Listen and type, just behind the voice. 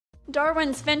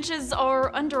Darwin's finches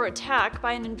are under attack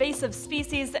by an invasive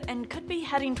species and could be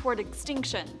heading toward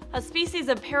extinction. A species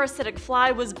of parasitic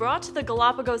fly was brought to the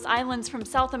Galapagos Islands from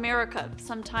South America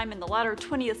sometime in the latter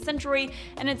 20th century,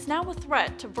 and it's now a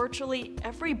threat to virtually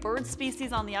every bird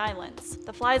species on the islands.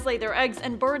 The flies lay their eggs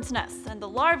in birds' nests, and the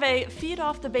larvae feed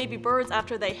off the baby birds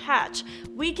after they hatch,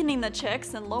 weakening the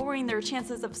chicks and lowering their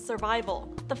chances of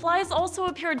survival. The flies also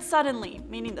appeared suddenly,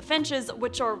 meaning the finches,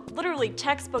 which are literally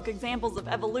textbook examples of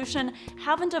evolution,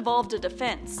 haven't evolved a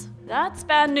defense. That's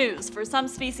bad news for some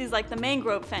species like the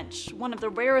mangrove finch, one of the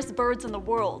rarest birds in the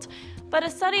world. But a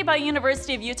study by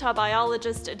University of Utah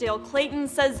biologist Dale Clayton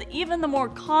says even the more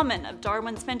common of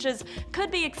Darwin's finches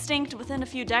could be extinct within a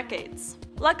few decades.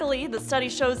 Luckily, the study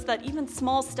shows that even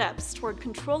small steps toward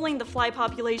controlling the fly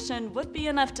population would be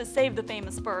enough to save the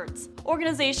famous birds.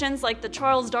 Organizations like the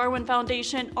Charles Darwin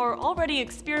Foundation are already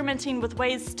experimenting with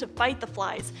ways to fight the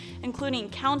flies, including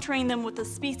countering them with a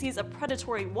species of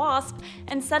predatory wasp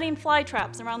and setting fly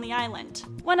traps around the island.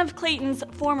 One of Clayton's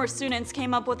former students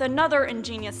came up with another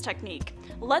ingenious technique: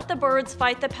 let the birds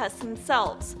fight the pests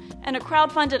themselves. In a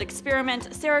crowd-funded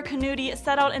experiment, Sarah Canuti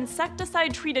set out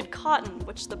insecticide-treated cotton,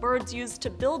 which the birds used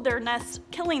to build their nests,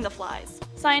 killing the flies.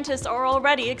 Scientists are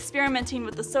already experimenting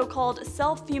with the so-called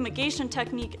self-fumigation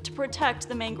technique to protect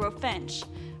the mangrove finch.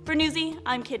 For Newsy,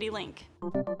 I'm Katie Link.